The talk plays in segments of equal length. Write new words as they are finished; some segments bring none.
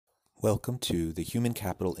Welcome to the Human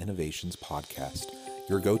Capital Innovations Podcast,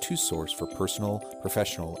 your go-to source for personal,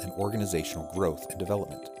 professional, and organizational growth and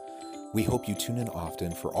development. We hope you tune in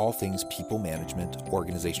often for all things people management,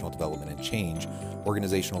 organizational development and change,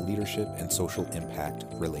 organizational leadership, and social impact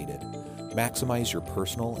related. Maximize your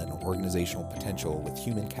personal and organizational potential with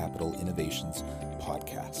Human Capital Innovations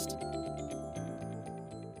Podcast.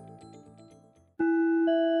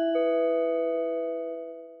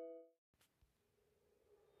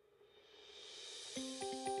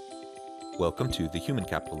 Welcome to the Human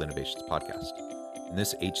Capital Innovations Podcast. In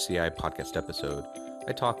this HCI podcast episode,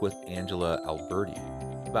 I talk with Angela Alberty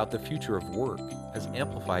about the future of work as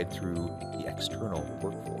amplified through the external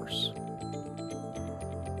workforce.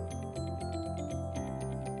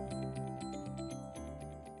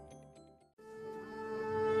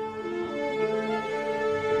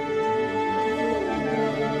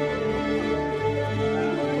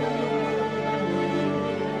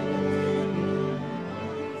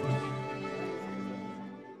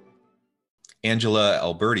 Angela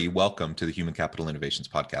Alberty, welcome to the Human Capital Innovations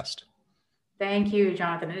Podcast. Thank you,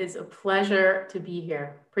 Jonathan. It is a pleasure to be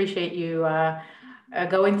here. Appreciate you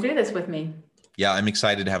going through this with me. Yeah, I'm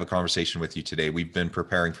excited to have a conversation with you today. We've been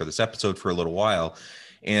preparing for this episode for a little while,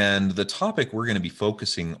 and the topic we're going to be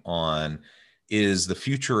focusing on is the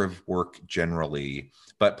future of work generally,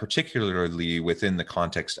 but particularly within the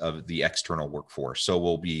context of the external workforce. So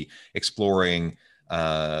we'll be exploring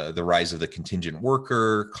the rise of the contingent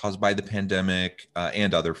worker caused by the pandemic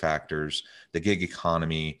and other factors, the gig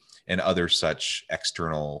economy, and other such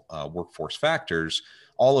external workforce factors,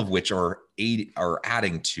 all of which are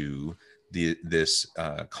adding to this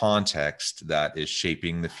context that is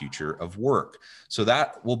shaping the future of work. So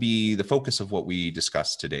that will be the focus of what we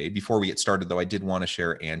discuss today. Before we get started, though, I did want to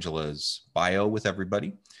share Angela's bio with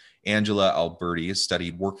everybody. Angela Alberty has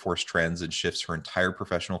studied workforce trends and shifts her entire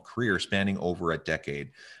professional career spanning over a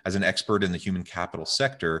decade. As an expert in the human capital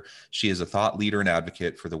sector, she is a thought leader and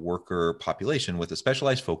advocate for the worker population with a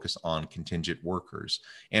specialized focus on contingent workers.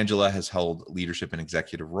 Angela has held leadership and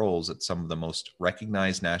executive roles at some of the most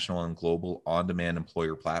recognized national and global on-demand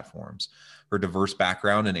employer platforms. Her diverse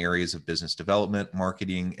background in areas of business development,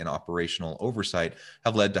 marketing, and operational oversight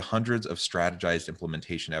have led to hundreds of strategized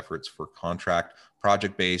implementation efforts for contract,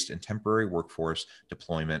 project-based, and temporary workforce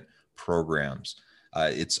deployment programs.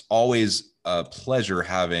 It's always a pleasure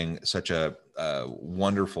having such a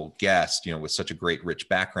wonderful guest, with such a great, rich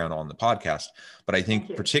background on the podcast. But I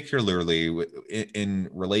think particularly in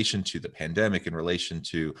relation to the pandemic, in relation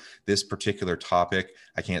to this particular topic,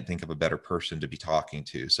 I can't think of a better person to be talking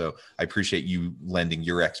to. So I appreciate you lending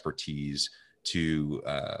your expertise to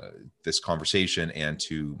this conversation and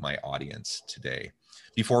to my audience today.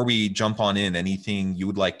 Before we jump on in, anything you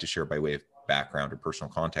would like to share by way of background or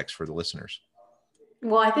personal context for the listeners?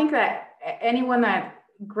 Well, I think that anyone that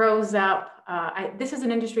grows up, this is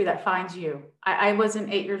an industry that finds you. I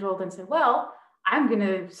wasn't 8 years old and said, well, I'm going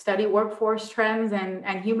to study workforce trends and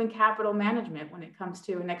human capital management when it comes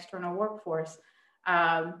to an external workforce.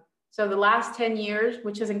 So the last 10 years,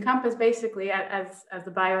 which has encompassed basically, as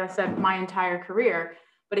the bio has said, my entire career.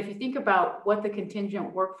 But if you think about what the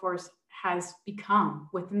contingent workforce has become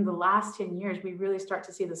within the last 10 years, we really start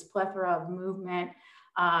to see this plethora of movement,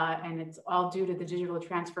 and it's all due to the digital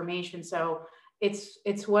transformation. So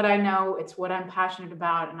it's what I know, it's what I'm passionate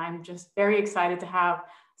about, and I'm just very excited to have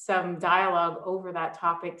some dialogue over that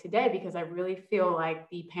topic today, because I really feel like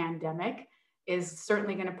the pandemic is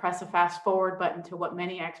certainly going to press a fast forward button to what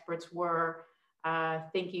many experts were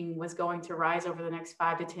thinking was going to rise over the next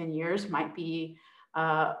 5 to 10 years, might be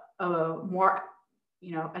a more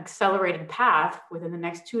accelerated path within the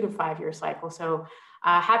next 2 to 5 year cycle. So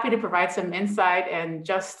happy to provide some insight and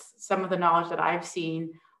just some of the knowledge that I've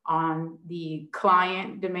seen on the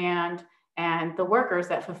client demand and the workers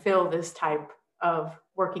that fulfill this type of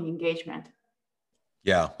working engagement.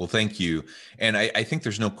 Yeah, well, thank you. And I think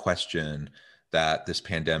there's no question that this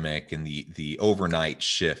pandemic and the overnight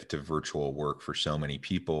shift to virtual work for so many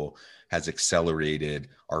people has accelerated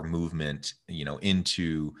our movement,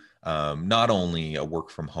 into not only a work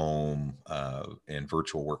from home and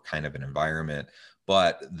virtual work kind of an environment,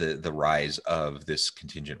 but the rise of this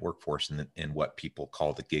contingent workforce and what people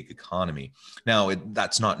call the gig economy. Now,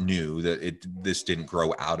 that's not new. This didn't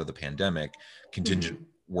grow out of the pandemic. Contingent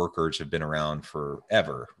workers have been around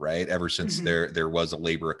forever, right? Ever since there was a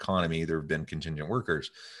labor economy, there have been contingent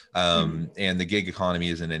workers, and the gig economy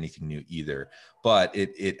isn't anything new either. But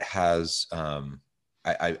it has,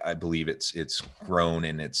 I believe it's grown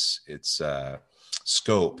and it's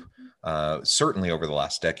scope, certainly over the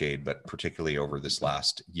last decade, but particularly over this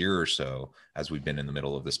last year or so, as we've been in the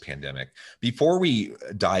middle of this pandemic. Before we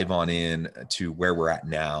dive on in to where we're at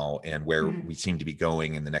now and where we seem to be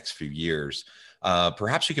going in the next few years,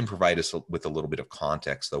 perhaps you can provide us with a little bit of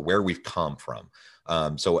context, though, where we've come from.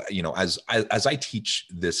 So, as I teach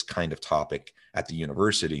this kind of topic at the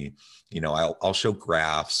university, I'll show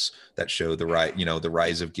graphs that show the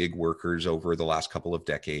rise of gig workers over the last couple of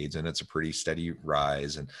decades, and it's a pretty steady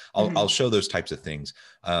rise. And I'll show those types of things.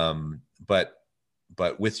 But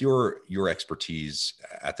with your expertise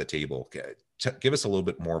at the table, give us a little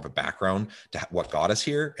bit more of a background to what got us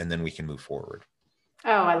here, and then we can move forward.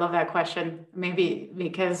 Oh, I love that question. Maybe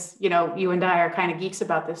because, you and I are kind of geeks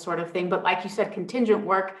about this sort of thing. But like you said, contingent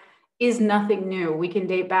work is nothing new. We can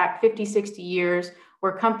date back 50, 60 years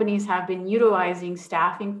where companies have been utilizing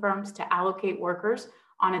staffing firms to allocate workers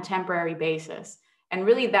on a temporary basis. And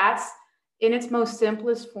really that's in its most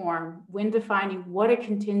simplest form, when defining what a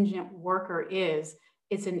contingent worker is,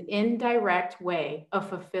 it's an indirect way of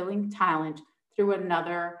fulfilling talent through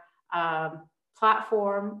another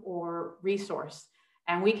platform or resource.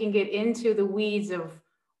 And we can get into the weeds of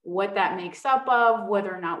what that makes up of,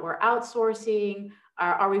 whether or not we're outsourcing.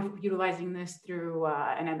 Are we utilizing this through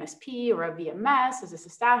an MSP or a VMS? Is this a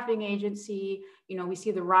staffing agency? We see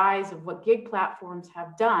the rise of what gig platforms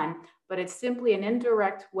have done, but it's simply an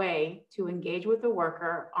indirect way to engage with the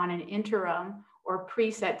worker on an interim or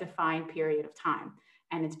preset defined period of time.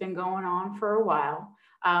 And it's been going on for a while.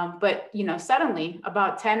 But suddenly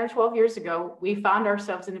about 10 or 12 years ago, we found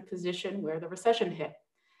ourselves in a position where the recession hit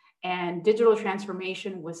and digital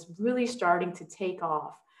transformation was really starting to take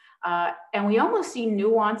off. And we almost see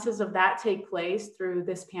nuances of that take place through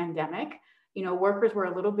this pandemic. Workers were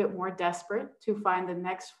a little bit more desperate to find the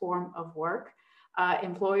next form of work.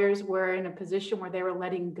 Employers were in a position where they were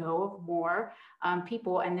letting go of more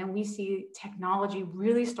people. And then we see technology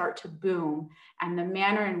really start to boom. And the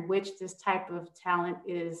manner in which this type of talent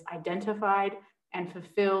is identified and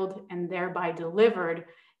fulfilled and thereby delivered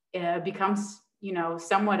becomes,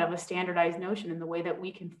 somewhat of a standardized notion in the way that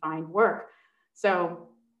we can find work. So,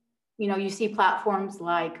 you see platforms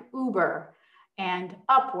like Uber and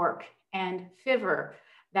Upwork and Fiverr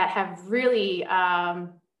that have really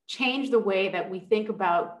change the way that we think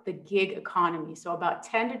about the gig economy. So about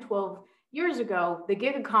 10 to 12 years ago, the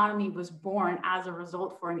gig economy was born as a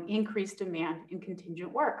result for an increased demand in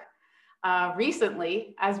contingent work.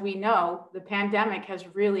 Recently, as we know, the pandemic has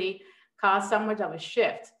really caused somewhat of a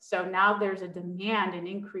shift. So now there's a demand in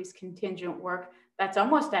increased contingent work that's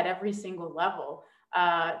almost at every single level.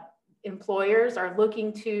 Employers are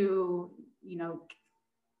looking to,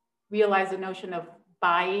 realize the notion of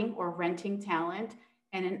buying or renting talent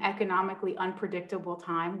in an economically unpredictable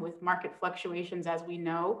time with market fluctuations, as we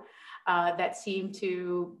know, that seem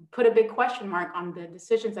to put a big question mark on the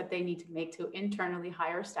decisions that they need to make to internally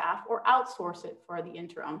hire staff or outsource it for the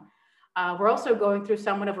interim. We're also going through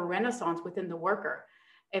somewhat of a renaissance within the worker.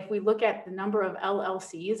 If we look at the number of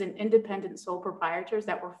LLCs and independent sole proprietors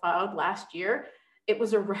that were filed last year, it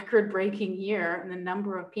was a record-breaking year in the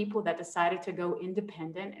number of people that decided to go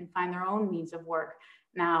independent and find their own means of work.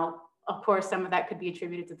 Now, of course, some of that could be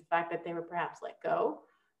attributed to the fact that they were perhaps let go,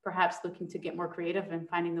 perhaps looking to get more creative and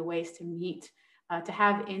finding the ways to meet, to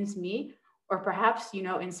have ends meet, or perhaps,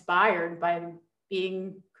 inspired by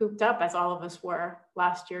being cooped up, as all of us were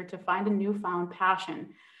last year, to find a newfound passion.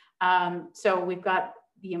 So we've got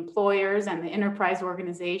the employers and the enterprise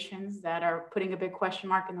organizations that are putting a big question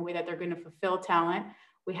mark in the way that they're going to fulfill talent.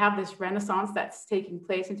 We have this renaissance that's taking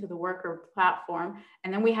place into the worker platform.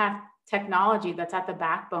 And then we have technology that's at the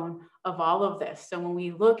backbone of all of this. So when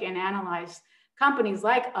we look and analyze companies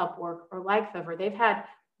like Upwork or like Fiverr, they've had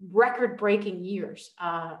record-breaking years.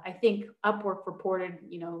 I think Upwork reported,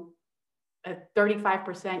 a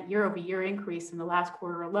 35% year-over-year increase in the last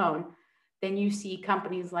quarter alone. Then you see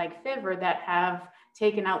companies like Fiverr that have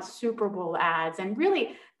taken out Super Bowl ads. And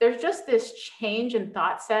really, there's just this change in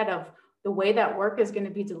thought set of the way that work is going to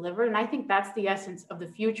be delivered. And I think that's the essence of the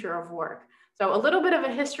future of work. So a little bit of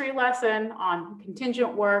a history lesson on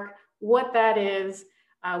contingent work, what that is,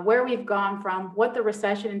 where we've gone from, what the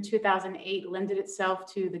recession in 2008 lended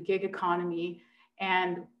itself to the gig economy,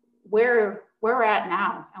 and where we're at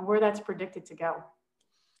now and where that's predicted to go.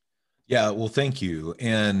 Yeah, well, thank you.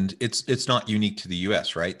 And it's not unique to the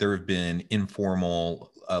U.S., right? There have been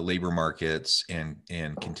informal labor markets and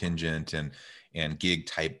contingent and gig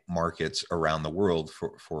type markets around the world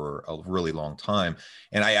for a really long time.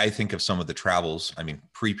 And I think of some of the travels, I mean,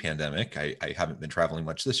 pre-pandemic, I haven't been traveling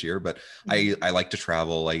much this year, but I like to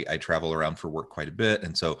travel. I travel around for work quite a bit.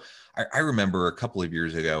 And so I remember a couple of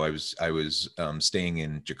years ago, I was staying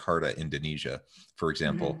in Jakarta, Indonesia, for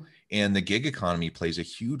example, and the gig economy plays a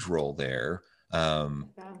huge role there.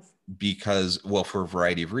 Because, well, for a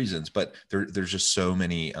variety of reasons, but there's just so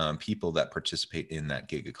many people that participate in that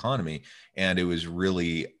gig economy. And it was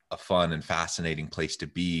really a fun and fascinating place to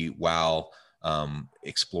be while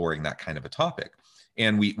exploring that kind of a topic.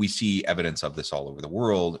 And we see evidence of this all over the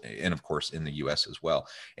world, and of course in the US as well.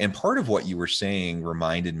 And part of what you were saying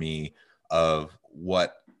reminded me of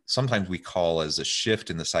what sometimes we call as a shift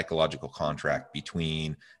in the psychological contract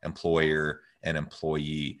between employer and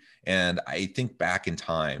employee. And I think back in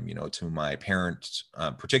time, you know, to my parents,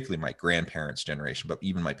 particularly my grandparents' generation, but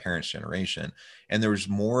even my parents' generation, and there was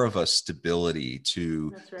more of a stability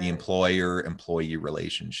to the employer-employee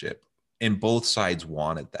relationship. And both sides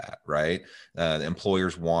wanted that, right? The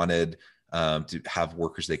employers wanted to have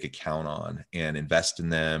workers they could count on and invest in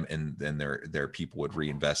them, and then their people would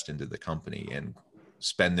reinvest into the company and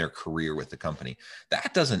spend their career with the company.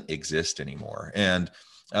 That doesn't exist anymore. And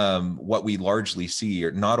what we largely see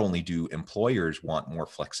are not only do employers want more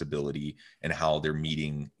flexibility in how they're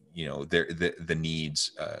meeting, you know, the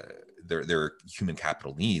needs, their human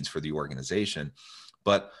capital needs for the organization,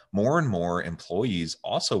 but more and more employees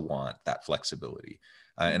also want that flexibility.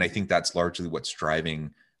 And I think that's largely what's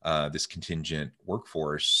driving this contingent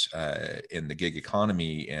workforce in the gig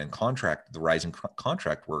economy and the rising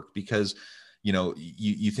contract work, because, you know,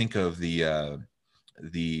 you think of the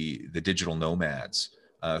digital nomads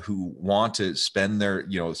who want to spend their,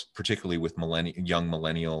 you know, particularly with young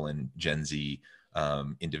millennial and Gen Z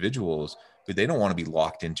individuals, but they don't want to be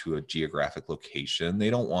locked into a geographic location. They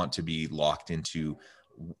don't want to be locked into,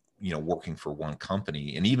 you know, working for one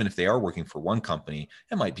company. And even if they are working for one company,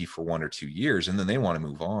 it might be for 1 or 2 years, and then they want to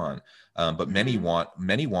move on. But many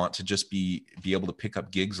want to just be able to pick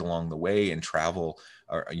up gigs along the way and travel,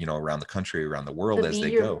 you know, around the country, around the world as they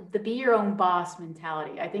go. The be your own boss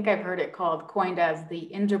mentality. I think I've heard it coined as the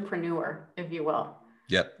entrepreneur, if you will.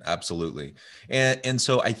 Yep, absolutely. And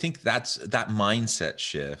so I think that's that mindset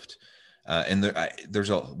shift. And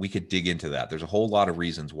we could dig into that. There's a whole lot of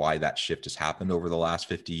reasons why that shift has happened over the last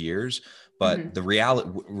 50 years. But the reality,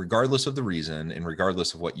 regardless of the reason and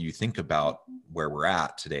regardless of what you think about where we're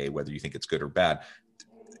at today, whether you think it's good or bad,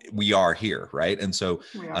 we are here, right? And so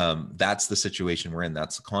that's the situation we're in.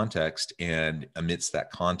 That's the context. And amidst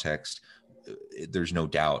that context, there's no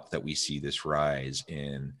doubt that we see this rise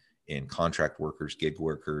in contract workers, gig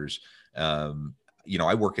workers. You know,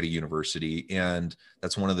 I work at a university, and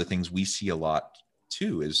that's one of the things we see a lot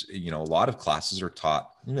too is, you know, a lot of classes are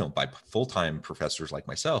taught, you know, by full-time professors like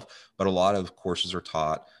myself, but a lot of courses are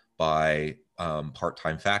taught by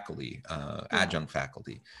part-time faculty, adjunct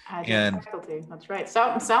faculty. Faculty, that's right.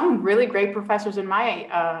 Some really great professors in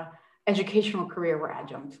my educational career were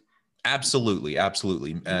adjunct. Absolutely.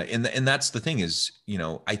 And that's the thing is, you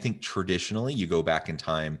know, I think traditionally you go back in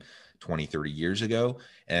time 20, 30 years ago,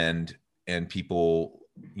 and people,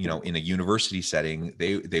 you know, in a university setting,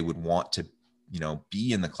 they would want to, you know,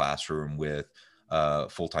 be in the classroom with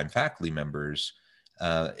full-time faculty members.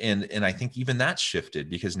 And I think even that's shifted,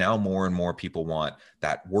 because now more and more people want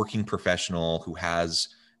that working professional who has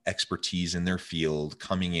expertise in their field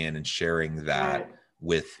coming in and sharing that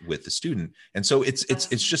with the student. And so it's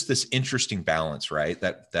just this interesting balance, right?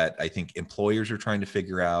 That I think employers are trying to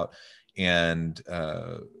figure out, and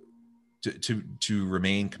to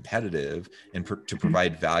remain competitive and to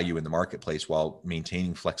provide value in the marketplace while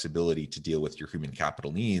maintaining flexibility to deal with your human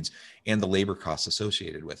capital needs and the labor costs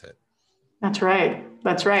associated with it. That's right.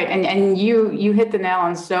 And you hit the nail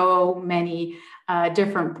on so many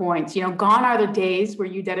different points. You know, gone are the days where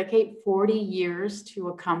you dedicate 40 years to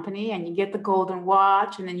a company and you get the golden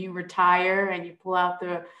watch, and then you retire and you pull out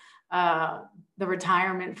the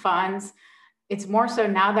retirement funds. It's more so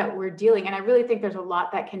now that we're dealing, and I really think there's a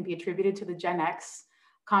lot that can be attributed to the Gen X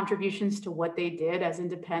contributions to what they did as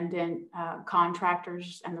independent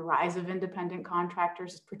contractors and the rise of independent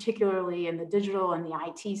contractors, particularly in the digital and the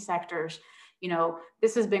IT sectors. You know,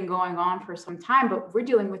 this has been going on for some time, but we're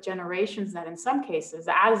dealing with generations that in some cases,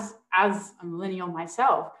 as a millennial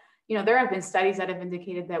myself, you know, there have been studies that have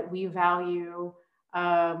indicated that we value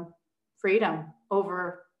freedom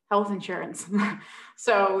over health insurance.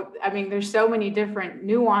 So, I mean, there's so many different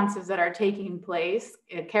nuances that are taking place,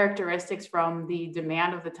 characteristics from the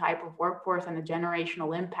demand of the type of workforce and the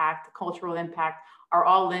generational impact, the cultural impact, are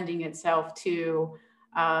all lending itself to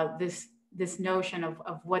this this notion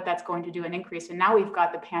of what that's going to do an increase. And now we've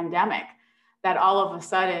got the pandemic that all of a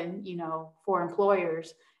sudden, for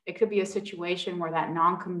employers, it could be a situation where that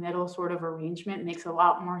non-committal sort of arrangement makes a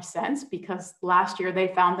lot more sense, because last year they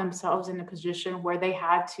found themselves in a position where they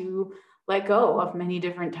had to let go of many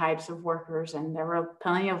different types of workers, and there were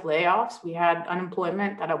plenty of layoffs. We had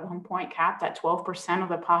unemployment that at one point capped at 12% of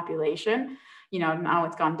the population. Now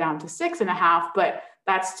it's gone down to 6.5%, but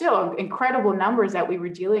that's still incredible numbers that we were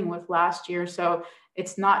dealing with last year. So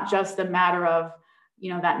it's not just a matter of,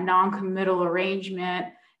 that non-committal arrangement.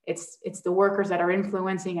 It's the workers that are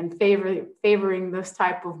influencing and favoring this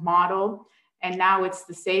type of model. And now it's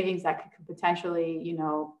the savings that could potentially,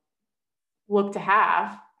 look to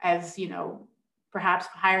have as, perhaps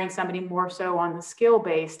hiring somebody more so on the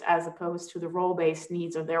skill-based as opposed to the role-based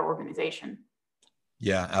needs of their organization.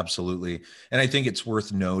 Yeah, absolutely. And I think it's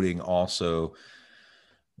worth noting also,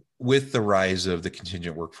 with the rise of the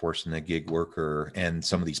contingent workforce and the gig worker and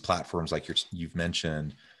some of these platforms like you've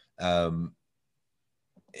mentioned,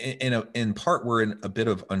 in part, we're in a bit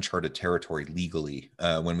of uncharted territory legally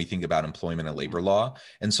when we think about employment and labor law.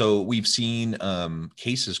 And so we've seen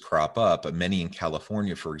cases crop up, many in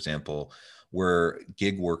California, for example, where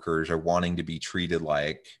gig workers are wanting to be treated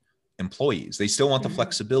like employees. They still want the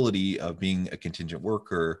flexibility of being a contingent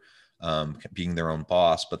worker, being their own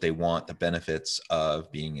boss, but they want the benefits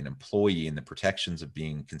of being an employee and the protections of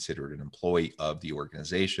being considered an employee of the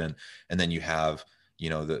organization. And then you have,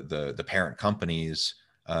 the parent companies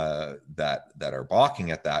that are balking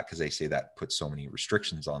at that because they say that puts so many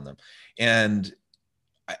restrictions on them. And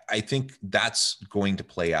I think that's going to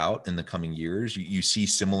play out in the coming years. You see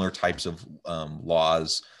similar types of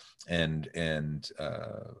laws and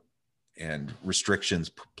restrictions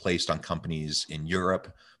placed on companies in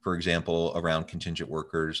Europe, for example, around contingent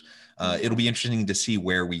workers. It'll be interesting to see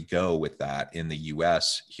where we go with that in the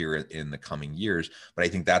US here in the coming years. But I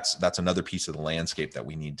think that's another piece of the landscape that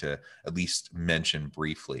we need to at least mention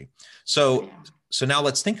briefly. So now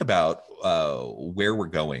let's think about where we're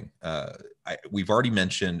going. We've already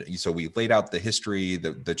mentioned, so we've laid out the history,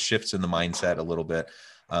 the shifts in the mindset a little bit.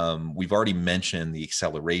 We've already mentioned the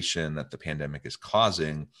acceleration that the pandemic is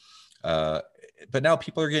causing. But now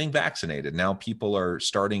people are getting vaccinated. Now people are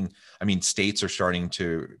starting, states are starting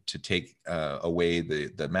to take away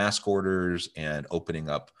the mask orders and opening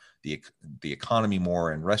up the economy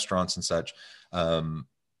more and restaurants and such.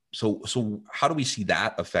 So how do we see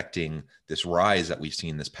that affecting this rise that we've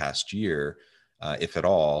seen this past year, if at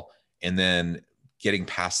all? And then getting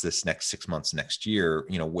past this next 6 months, next year,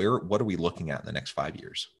 what are we looking at in the next 5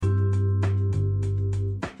 years?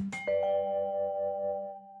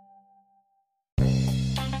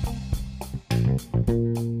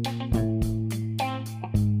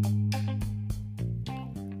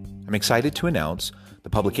 I'm excited to announce the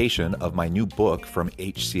publication of my new book from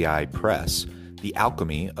HCI Press, The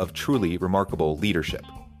Alchemy of Truly Remarkable Leadership: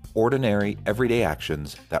 Ordinary, Everyday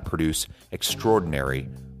Actions That Produce Extraordinary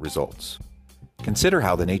Results. Consider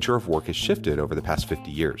how the nature of work has shifted over the past 50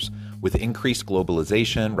 years. With increased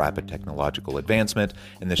globalization, rapid technological advancement,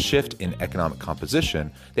 and the shift in economic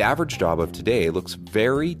composition, the average job of today looks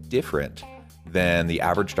very different than the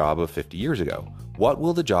average job of 50 years ago. What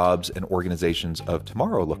will the jobs and organizations of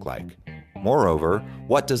tomorrow look like? Moreover,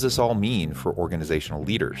 what does this all mean for organizational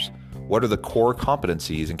leaders? What are the core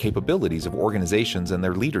competencies and capabilities of organizations and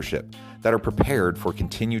their leadership that are prepared for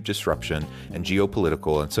continued disruption and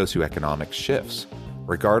geopolitical and socioeconomic shifts?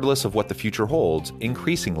 Regardless of what the future holds,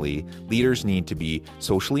 increasingly, leaders need to be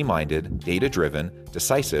socially minded, data-driven,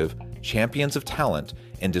 decisive, champions of talent,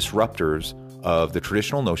 and disruptors of the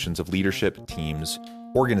traditional notions of leadership, teams,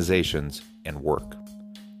 organizations, and work.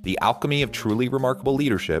 The Alchemy of Truly Remarkable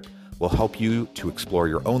Leadership will help you to explore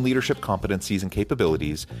your own leadership competencies and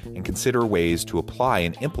capabilities and consider ways to apply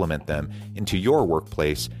and implement them into your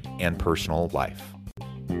workplace and personal life.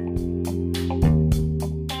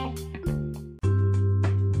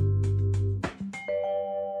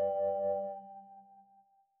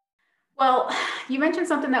 Well, you mentioned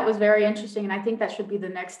something that was very interesting, and I think that should be the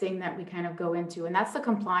next thing that we kind of go into, and that's the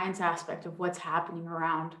compliance aspect of what's happening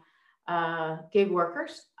around gig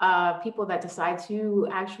workers, people that decide to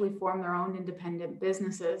actually form their own independent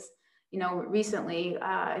businesses. Recently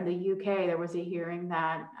in the UK, there was a hearing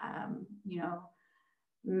that,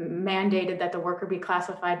 mandated that the worker be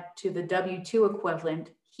classified to the W-2 equivalent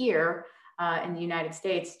here in the United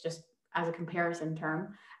States, just as a comparison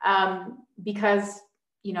term, because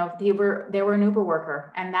they were an Uber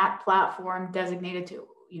worker, and that platform designated to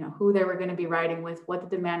who they were going to be riding with, what the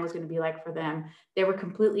demand was going to be like for them. They were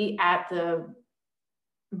completely at the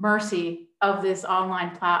mercy of this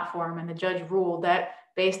online platform, and the judge ruled that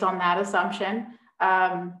based on that assumption,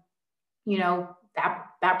 you know,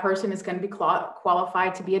 that person is going to be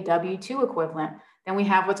qualified to be a W-2 equivalent. Then we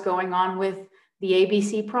have what's going on with the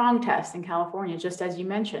ABC prong test in California. Just as you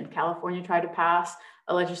mentioned, California tried to pass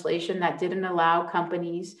a legislation that didn't allow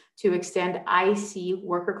companies to extend IC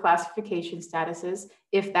worker classification statuses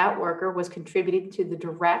if that worker was contributing to the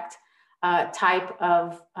direct type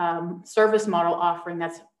of service model offering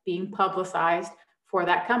that's being publicized for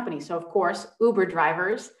that company. So of course, Uber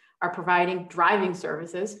drivers are providing driving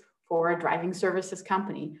services for a driving services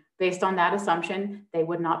company. Based on that assumption, they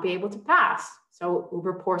would not be able to pass. So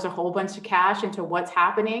Uber pours a whole bunch of cash into what's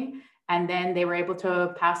happening, and then they were able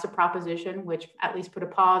to pass a proposition, which at least put a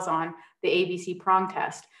pause on the ABC prong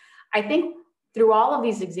test. I think through all of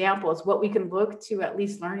these examples, what we can look to at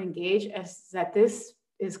least learn and gauge is that this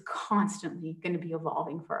is constantly going to be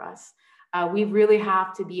evolving for us. We really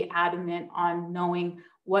have to be adamant on knowing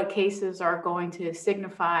what cases are going to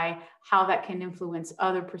signify, how that can influence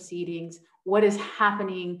other proceedings, what is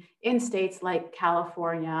happening in states like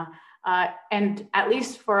California, and at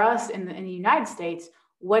least for us in the United States,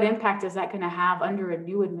 what impact is that going to have under a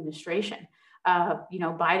new administration? You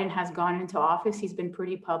know, Biden has gone into office. He's been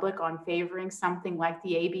pretty public on favoring something like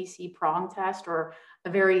the ABC prong test or a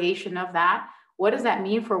variation of that. What does that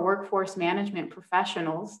mean for workforce management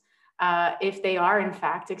professionals if they are in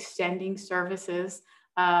fact extending services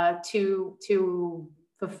to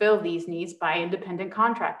fulfill these needs by independent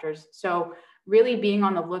contractors? So really being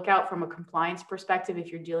on the lookout from a compliance perspective, if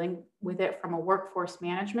you're dealing with it from a workforce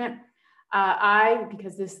management,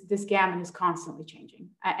 because this gamut is constantly changing,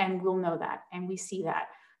 and we'll know that, and we see that.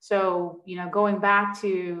 So, you know, going back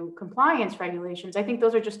to compliance regulations, I think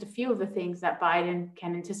those are just a few of the things that Biden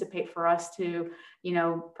can anticipate for us to, you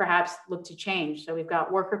know, perhaps look to change. So we've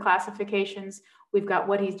got worker classifications, we've got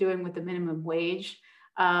what he's doing with the minimum wage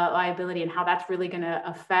liability and how that's really going to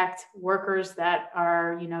affect workers that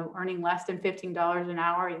are, you know, earning less than $15 an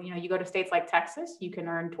hour. You know, you go to states like Texas, you can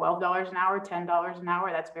earn $12 an hour, $10 an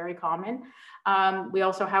hour. That's very common. We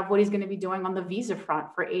also have what he's going to be doing on the visa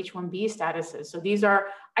front for H-1B statuses. So these are,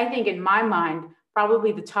 I think in my mind,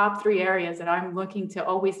 probably the top three areas that I'm looking to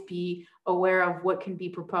always be aware of what can be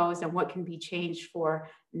proposed and what can be changed for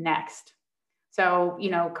next. So,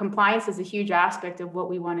 you know, compliance is a huge aspect of what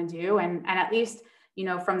we want to do. And at least, you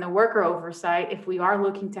know, from the worker oversight, if we are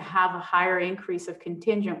looking to have a higher increase of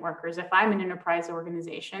contingent workers, if I'm an enterprise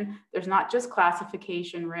organization, there's not just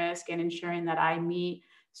classification risk and ensuring that I meet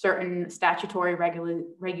certain statutory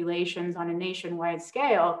regulations on a nationwide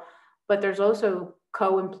scale, but there's also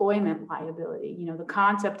co-employment liability. You know, the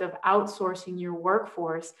concept of outsourcing your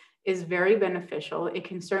workforce is very beneficial. It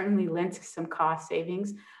can certainly lend to some cost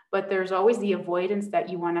savings, but there's always the avoidance that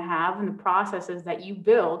you want to have and the processes that you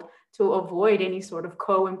build to avoid any sort of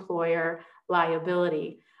co-employer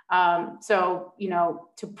liability. So, you know,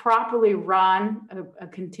 to properly run a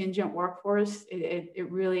contingent workforce, it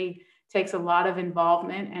really takes a lot of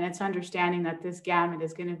involvement, and it's understanding that this gamut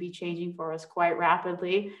is going to be changing for us quite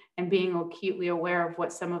rapidly and being acutely aware of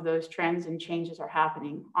what some of those trends and changes are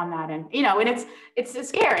happening on that end. You know, and it's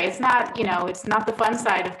scary. It's not, you know, it's not the fun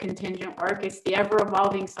side of contingent work. It's the ever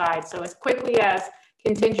evolving side. So as quickly as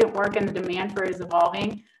contingent work and the demand for it is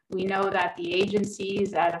evolving, we know that the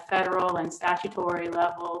agencies at a federal and statutory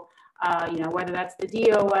level, you know, whether that's the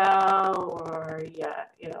DOL or,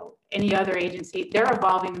 you know, any other agency, they're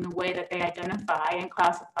evolving in the way that they identify and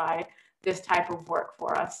classify this type of work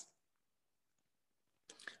for us.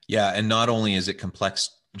 Yeah, and not only is it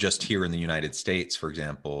complex just here in the United States, for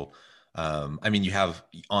example, I mean, you have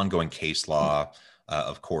ongoing case law,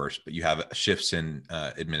 of course, but you have shifts in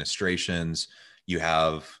administrations, you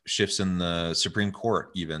have shifts in the Supreme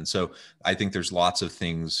Court even. So I think there's lots of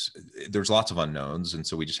things, there's lots of unknowns. And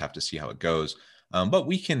so we just have to see how it goes. But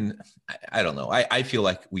we can, I don't know, I feel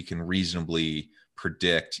like we can reasonably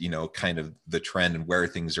predict, you know, kind of the trend and where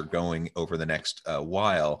things are going over the next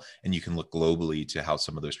while. And you can look globally to how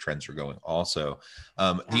some of those trends are going also.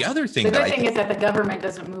 The other thing the good thing is that the government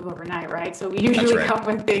doesn't move overnight, right? So we usually come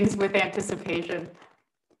with things with anticipation.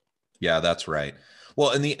 Yeah, that's right.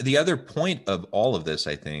 Well, and the other point of all of this,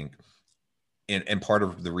 I think, and part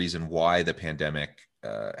of the reason why the pandemic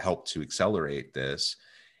helped to accelerate this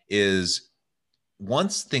is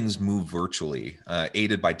once things move virtually,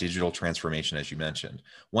 aided by digital transformation, as you mentioned,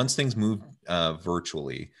 once things move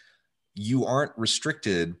virtually, you aren't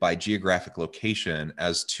restricted by geographic location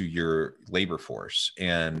as to your labor force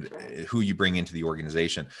and who you bring into the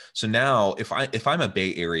organization. So now if I'm a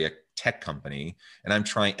Bay Area tech company and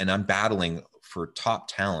I'm battling for top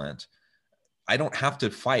talent, I don't have to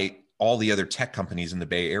fight all the other tech companies in the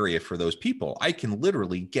Bay Area for those people. I can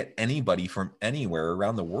literally get anybody from anywhere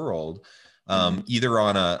around the world, either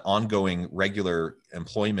on an ongoing regular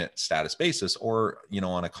employment status basis or,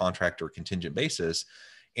 on a contract or contingent basis.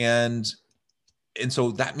 And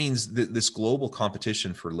so that means that this global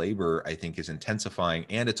competition for labor, I think, is intensifying,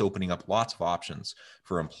 and it's opening up lots of options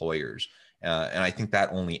for employers. And I think that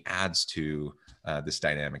only adds to this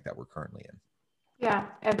dynamic that we're currently in. Yeah,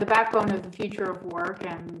 and the backbone of the future of work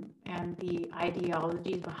and the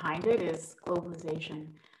ideologies behind it is globalization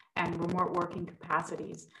and remote working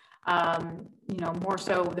capacities. More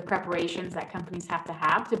so the preparations that companies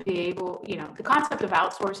have to be able, the concept of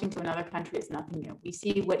outsourcing to another country is nothing new. We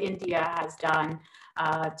see what India has done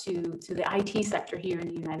to the IT sector here in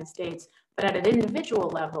the United States, but at an individual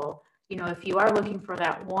level, if you are looking for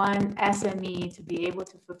that one SME to be able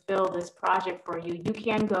to fulfill this project for you, you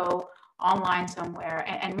can go online somewhere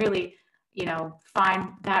and really, find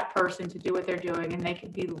that person to do what they're doing, and they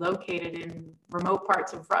could be located in remote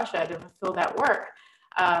parts of Russia to fulfill that work.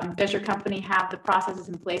 Does your company have the processes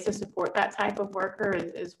in place to support that type of worker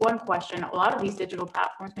is one question. A lot of these digital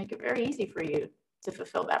platforms make it very easy for you to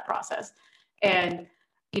fulfill that process. And,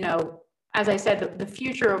 as I said, the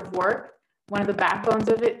future of work, one of the backbones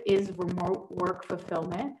of it is remote work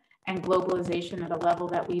fulfillment and globalization at a level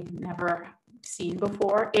that we've never seen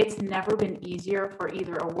before. It's never been easier for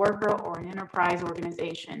either a worker or an enterprise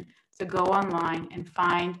organization to go online and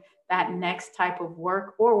find that next type of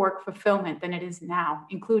work or work fulfillment than it is now,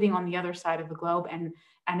 including on the other side of the globe. And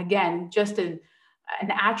again, just an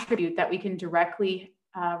attribute that we can directly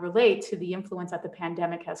relate to the influence that the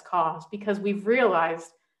pandemic has caused, because we've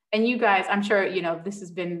realized, and you guys, I'm sure, this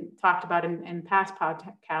has been talked about in past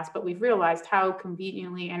podcasts, but we've realized how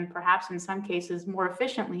conveniently and perhaps in some cases more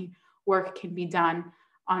efficiently work can be done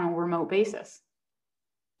on a remote basis.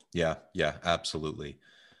 Yeah, absolutely.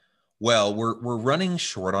 Well, we're running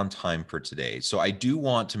short on time for today, so I do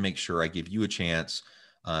want to make sure I give you a chance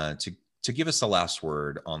to give us the last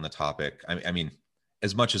word on the topic. I mean,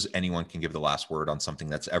 as much as anyone can give the last word on something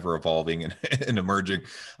that's ever evolving and emerging,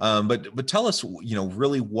 but tell us,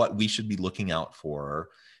 really what we should be looking out for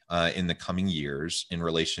in the coming years in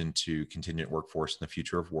relation to contingent workforce and the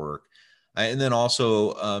future of work. And then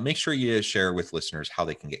also make sure you share with listeners how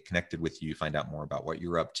they can get connected with you, find out more about what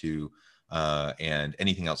you're up to, and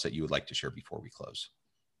anything else that you would like to share before we close.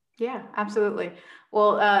 Yeah, absolutely.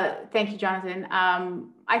 Well, thank you, Jonathan.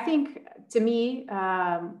 I think to me,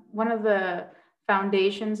 one of the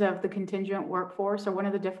foundations of the contingent workforce, or one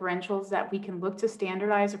of the differentials that we can look to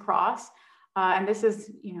standardize across, and this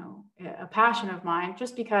is, a passion of mine,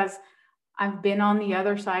 just because I've been on the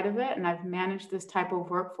other side of it and I've managed this type of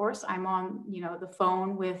workforce. I'm on, the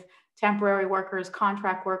phone with temporary workers,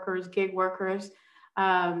 contract workers, gig workers,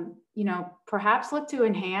 perhaps look to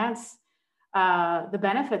enhance the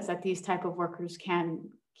benefits that these type of workers can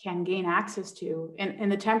gain access to. In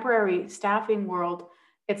the temporary staffing world,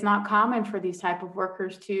 it's not common for these type of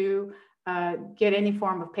workers to get any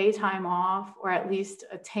form of pay time off, or at least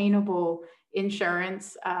attainable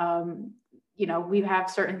insurance. We have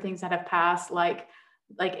certain things that have passed, like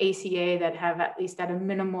ACA, that have, at least at a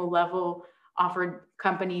minimal level, offered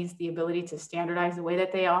companies the ability to standardize the way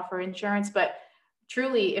that they offer insurance. But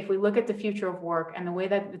truly, if we look at the future of work and the way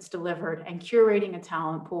that it's delivered, and curating a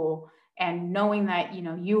talent pool, and knowing that,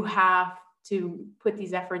 you have to put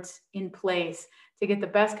these efforts in place to get the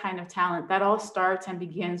best kind of talent, that all starts and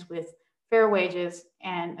begins with fair wages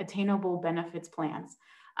and attainable benefits plans,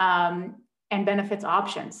 and benefits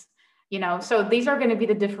options. So these are going to be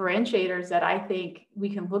the differentiators that I think we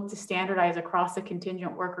can look to standardize across the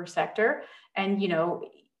contingent worker sector. And,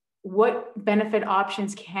 what benefit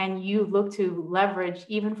options can you look to leverage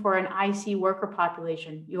even for an IC worker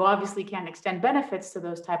population? You obviously can't extend benefits to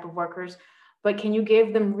those type of workers, but can you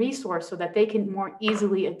give them resource so that they can more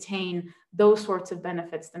easily attain those sorts of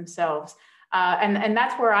benefits themselves? And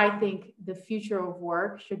that's where I think the future of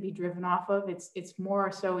work should be driven off of. It's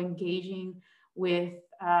more so engaging with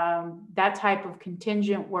that type of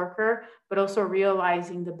contingent worker, but also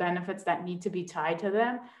realizing the benefits that need to be tied to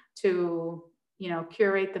them to,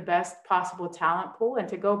 curate the best possible talent pool, and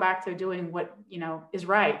to go back to doing what, is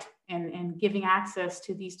right, and giving access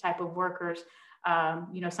to these type of workers.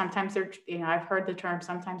 Sometimes they're, I've heard the term,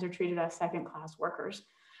 sometimes they're treated as second-class workers.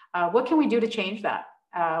 What can we do to change that?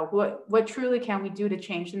 What truly can we do to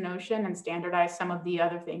change the notion and standardize some of the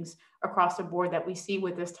other things across the board that we see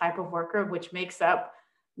with this type of worker, which makes up,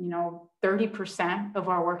 30% of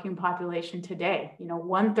our working population today?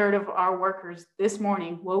 1/3 of our workers this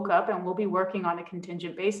morning woke up and will be working on a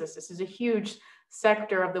contingent basis. This is a huge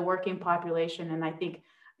sector of the working population. And I think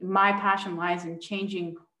my passion lies in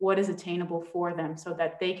changing what is attainable for them so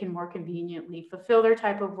that they can more conveniently fulfill their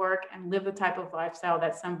type of work and live the type of lifestyle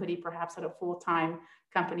that somebody perhaps at a full-time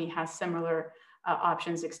company has similar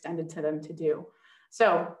options extended to them to do.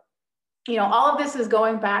 So, all of this is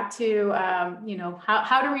going back to,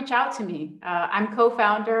 how to reach out to me. I'm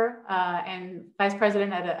co-founder and vice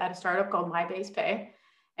president at a startup called My Base Pay.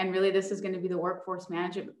 And really, this is going to be the workforce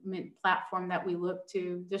management platform that we look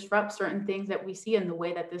to disrupt certain things that we see in the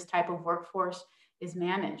way that this type of workforce is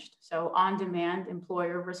managed. So on-demand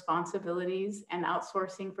employer responsibilities and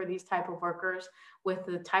outsourcing for these type of workers with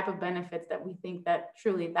the type of benefits that we think that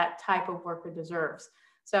truly that type of worker deserves.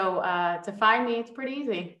 So to find me, it's pretty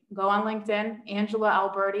easy. Go on LinkedIn, Angela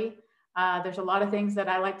Alberty. There's a lot of things that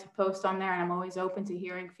I like to post on there, and I'm always open to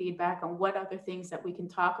hearing feedback on what other things that we can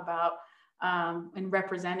talk about in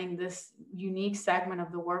representing this unique segment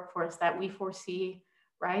of the workforce that we foresee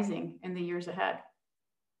rising in the years ahead.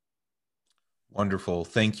 Wonderful.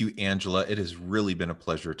 Thank you, Angela. It has really been a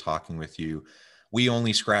pleasure talking with you. We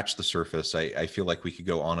only scratched the surface. I feel like we could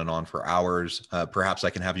go on and on for hours. Perhaps I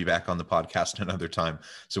can have you back on the podcast another time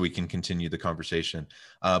so we can continue the conversation.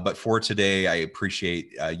 But for today, I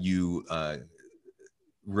appreciate you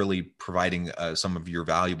really providing some of your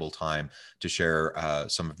valuable time to share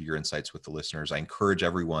some of your insights with the listeners. I encourage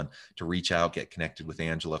everyone to reach out, get connected with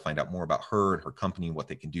Angela, find out more about her and her company, what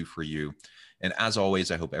they can do for you. And as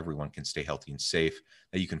always, I hope everyone can stay healthy and safe,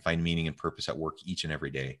 that you can find meaning and purpose at work each and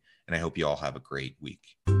every day. And I hope you all have a great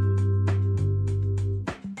week.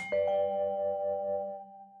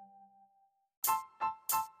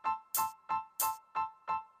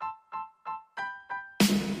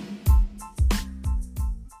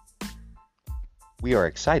 We are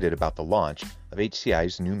excited about the launch of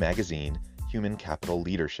HCI's new magazine, Human Capital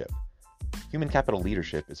Leadership. Human Capital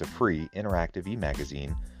Leadership is a free, interactive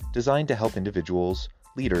e-magazine designed to help individuals,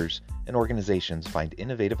 leaders, and organizations find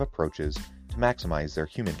innovative approaches to maximize their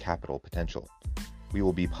human capital potential. We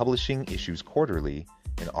will be publishing issues quarterly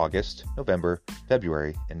in August, November,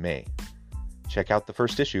 February, and May. Check out the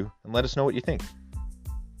first issue and let us know what you think.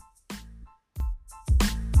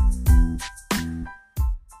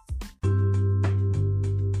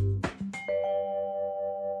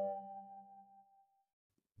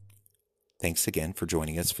 Thanks again for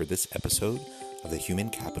joining us for this episode of the Human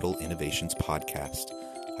Capital Innovations Podcast.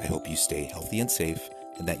 I hope you stay healthy and safe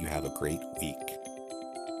and that you have a great week.